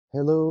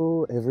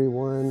Hello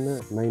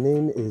everyone, my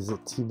name is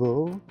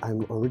Thibault.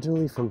 I'm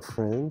originally from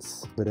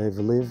France, but I've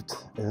lived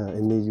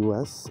in the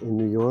US, in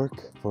New York,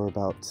 for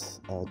about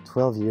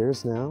 12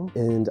 years now.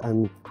 And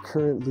I'm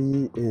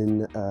currently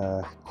in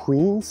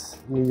Queens,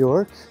 New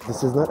York.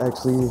 This is not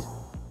actually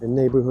a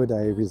neighborhood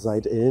I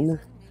reside in,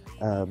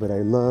 but I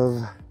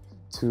love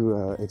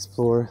to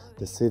explore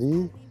the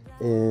city.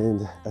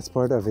 And as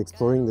part of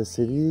exploring the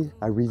city,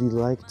 I really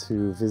like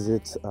to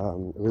visit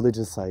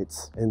religious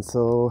sites. And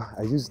so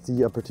I used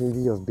the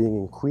opportunity of being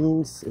in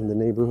Queens, in the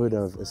neighborhood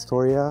of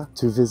Astoria,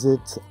 to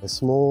visit a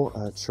small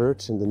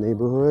church in the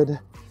neighborhood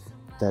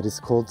that is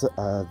called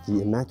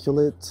the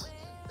Immaculate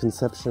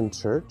Conception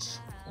Church.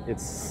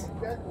 It's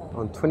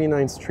on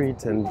 29th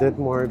Street and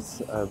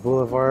Detmords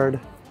Boulevard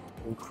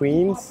in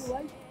Queens.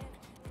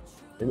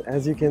 And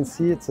as you can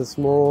see, it's a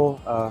small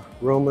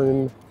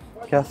Roman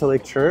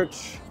Catholic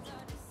church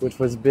which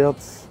was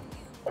built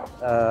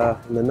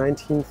in the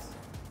 19th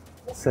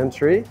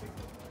century.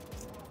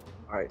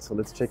 All right, so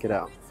let's check it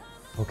out.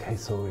 Okay,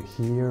 so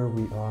here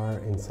we are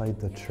inside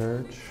the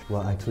church.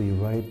 Well, actually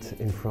right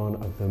in front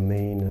of the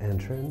main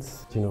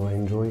entrance. You know, I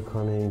enjoy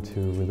coming to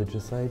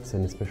religious sites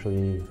and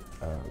especially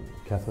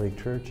Catholic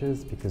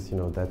churches because, you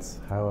know, that's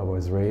how I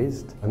was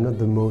raised. I'm not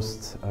the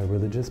most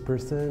religious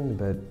person,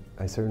 but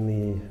I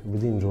certainly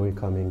really enjoy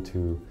coming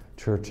to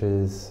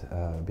churches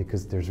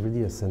because there's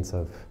really a sense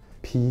of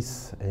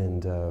peace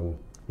and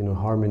you know,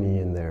 harmony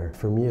in there.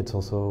 For me, it's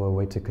also a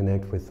way to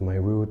connect with my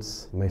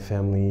roots, my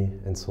family,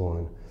 and so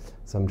on.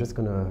 So I'm just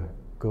gonna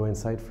go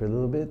inside for a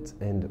little bit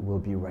and we'll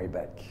be right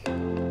back.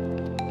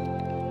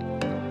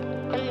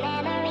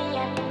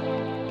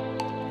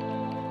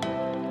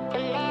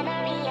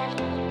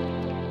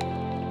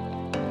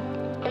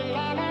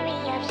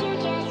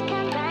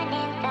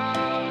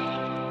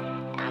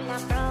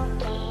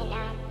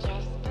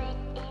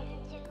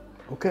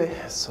 Okay,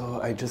 so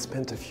I just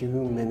spent a few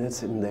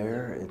minutes in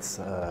there. It's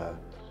a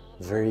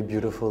very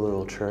beautiful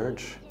little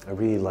church. I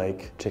really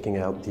like checking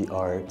out the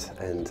art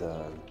and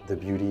the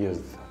beauty of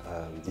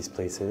these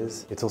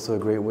places. It's also a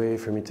great way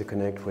for me to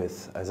connect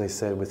with, as I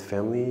said, with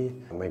family.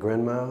 My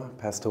grandma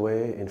passed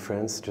away in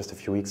France just a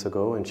few weeks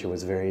ago and she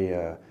was very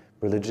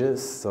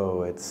religious,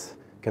 so it's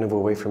kind of a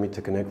way for me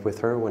to connect with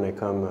her when I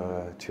come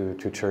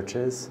to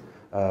churches,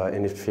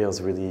 and it feels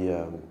really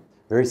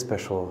very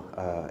special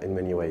in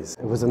many ways.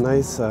 It was a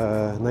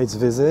nice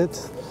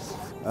visit.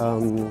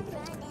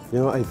 You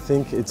know, I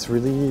think it's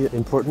really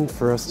important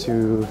for us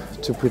to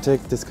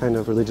protect this kind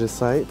of religious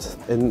site.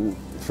 And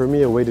for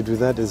me, a way to do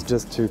that is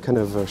just to kind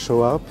of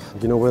show up.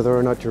 You know, whether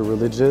or not you're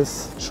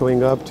religious,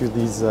 showing up to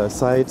these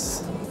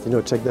sites, you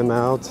know, check them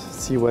out,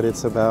 see what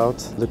it's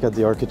about, look at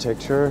the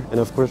architecture. And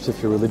of course, if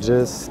you're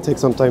religious, take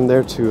some time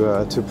there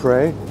to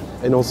pray.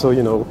 And also,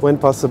 you know, when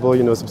possible,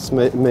 you know,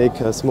 make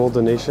small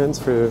donations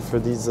for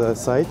these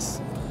sites.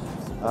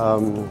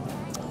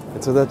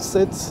 And so that's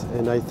it.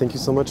 And I thank you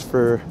so much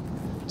for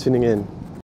tuning in.